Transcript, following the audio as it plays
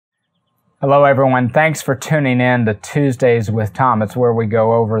Hello, everyone. Thanks for tuning in to Tuesdays with Tom. It's where we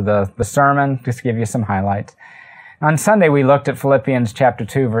go over the sermon, just to give you some highlights. On Sunday, we looked at Philippians chapter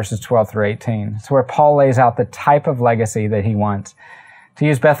 2, verses 12 through 18. It's where Paul lays out the type of legacy that he wants. To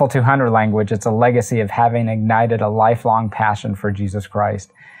use Bethel 200 language, it's a legacy of having ignited a lifelong passion for Jesus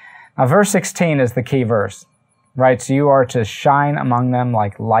Christ. Now, verse 16 is the key verse. It writes, "You are to shine among them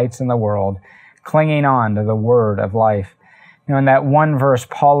like lights in the world, clinging on to the word of life." In that one verse,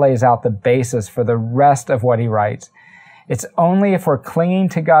 Paul lays out the basis for the rest of what he writes. It's only if we're clinging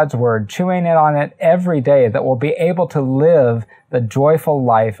to God's word, chewing it on it every day, that we'll be able to live the joyful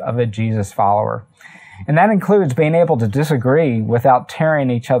life of a Jesus follower. And that includes being able to disagree without tearing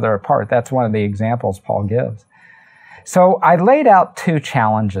each other apart. That's one of the examples Paul gives. So I laid out two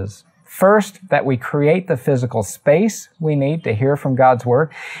challenges. First, that we create the physical space we need to hear from God's word.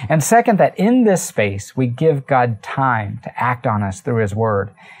 And second, that in this space, we give God time to act on us through his word.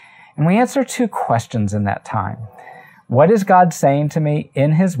 And we answer two questions in that time. What is God saying to me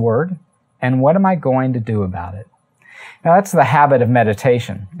in his word? And what am I going to do about it? Now, that's the habit of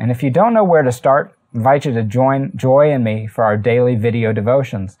meditation. And if you don't know where to start, I invite you to join Joy and me for our daily video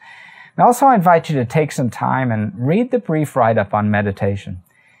devotions. And also, I invite you to take some time and read the brief write-up on meditation.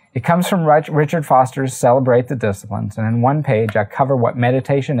 It comes from Richard Foster's Celebrate the Disciplines, and in one page I cover what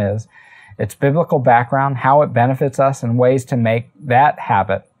meditation is, its biblical background, how it benefits us, and ways to make that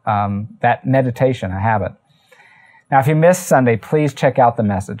habit, that meditation, a habit. Now, if you missed Sunday, please check out the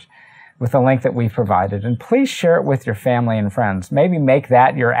message with the link that we've provided, and please share it with your family and friends. Maybe make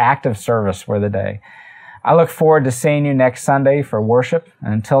that your act of service for the day. I look forward to seeing you next Sunday for worship,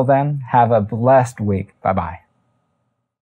 and until then, have a blessed week. Bye-bye.